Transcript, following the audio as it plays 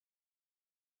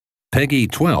Peggy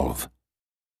 12.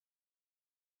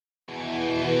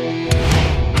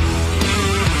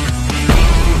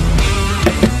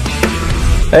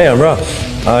 Hey, I'm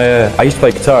Ross. I used to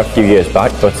play guitar a few years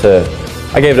back, but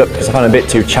I gave it up because I found it a bit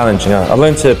too challenging. I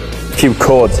learned a few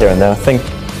chords here and there. Hang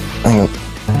on.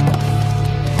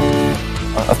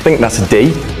 I think that's a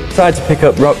D. I decided to pick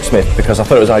up Rocksmith because I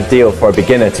thought it was ideal for a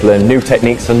beginner to learn new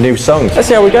techniques and new songs. Let's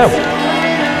see how we go.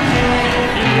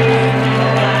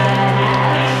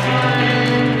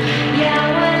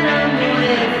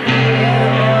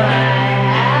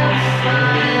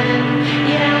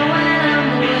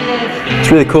 It's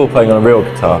really cool playing on a real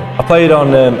guitar. I played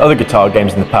on other guitar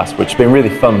games in the past, which has been really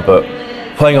fun, but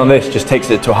playing on this just takes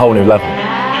it to a whole new level.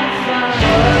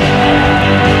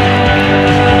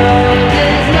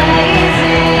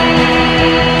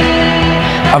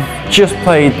 I've just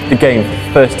played the game for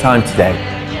the first time today,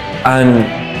 and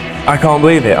I can't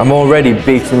believe it. I'm already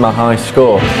beating my high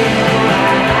score.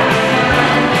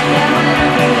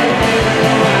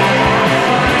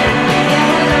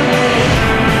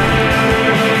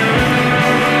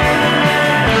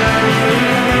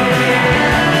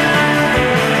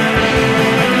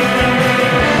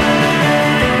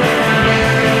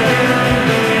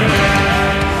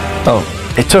 Oh,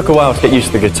 it took a while to get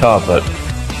used to the guitar, but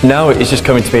now it's just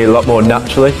coming to me a lot more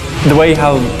naturally. The way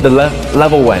how the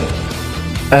level went,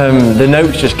 the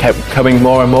notes just kept coming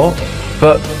more and more,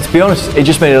 but to be honest, it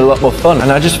just made it a lot more fun,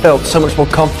 and I just felt so much more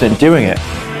confident doing it.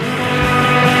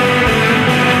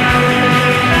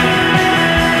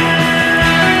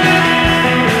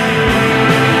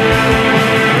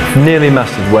 Nearly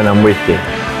mastered When I'm With You.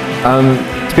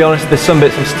 To be honest, there's some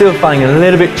bits I'm still finding a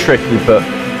little bit tricky, but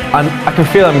I can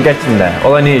feel I'm getting there.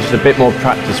 All I need is just a bit more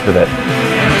practice with it.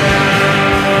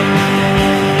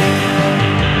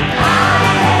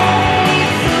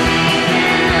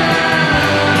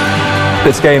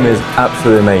 This game is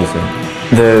absolutely amazing.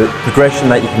 The progression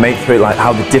that you can make through it, like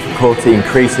how the difficulty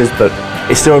increases, but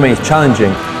it still remains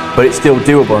challenging, but it's still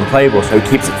doable and playable, so it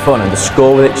keeps it fun, and the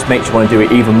score with it just makes you want to do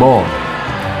it even more.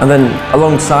 And then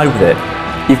alongside with it,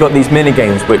 you've got these mini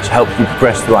games which help you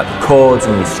progress through like the chords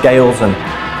and the scales, and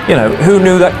you know, who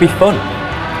knew that could be fun?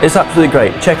 It's absolutely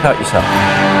great. Check it out yourself.